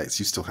United States.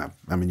 You still have.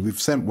 I mean,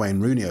 we've sent Wayne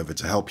Rooney over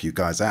to help you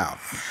guys out.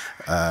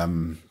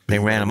 They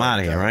ran him out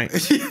of here, right?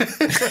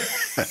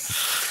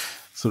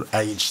 Sort of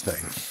age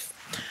thing.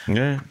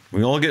 Yeah,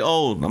 we all get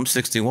old. I'm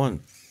 61.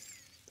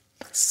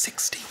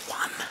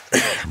 61.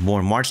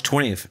 Born March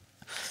 20th,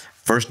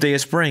 first day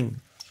of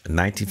spring,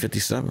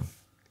 1957.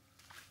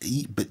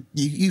 But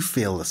you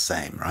feel the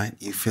same, right?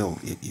 You feel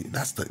you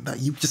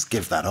just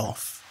give that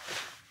off.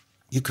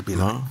 You could be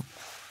like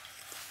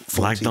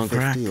 40, don't 50,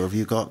 crack. or have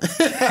you got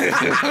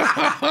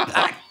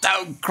Black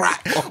don't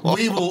crack?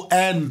 We will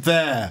end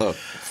there,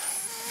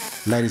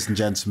 ladies and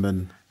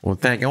gentlemen. Well,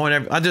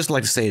 I'd just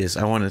like to say this.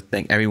 I want to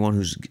thank everyone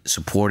who's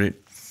supported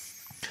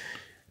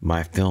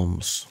my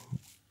films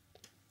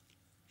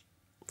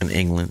in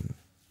England,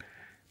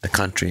 the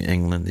country,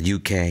 England, the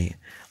UK,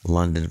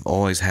 London.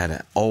 Always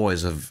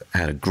have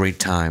had a great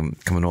time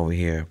coming over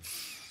here.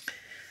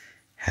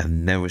 Have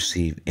never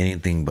received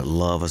anything but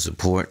love and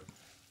support.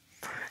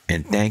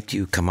 And thank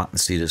you. Come out and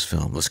see this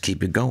film. Let's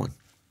keep it going.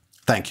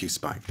 Thank you,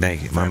 Spike.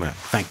 Thank you, my man.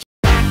 Thank you.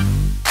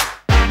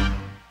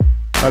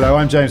 Hello,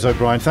 I'm James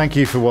O'Brien. Thank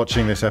you for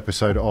watching this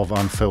episode of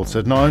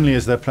Unfiltered. Not only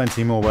is there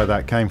plenty more where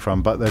that came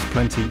from, but there's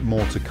plenty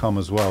more to come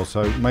as well.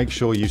 So make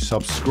sure you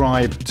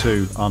subscribe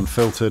to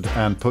Unfiltered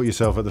and put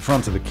yourself at the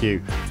front of the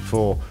queue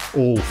for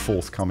all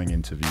forthcoming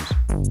interviews.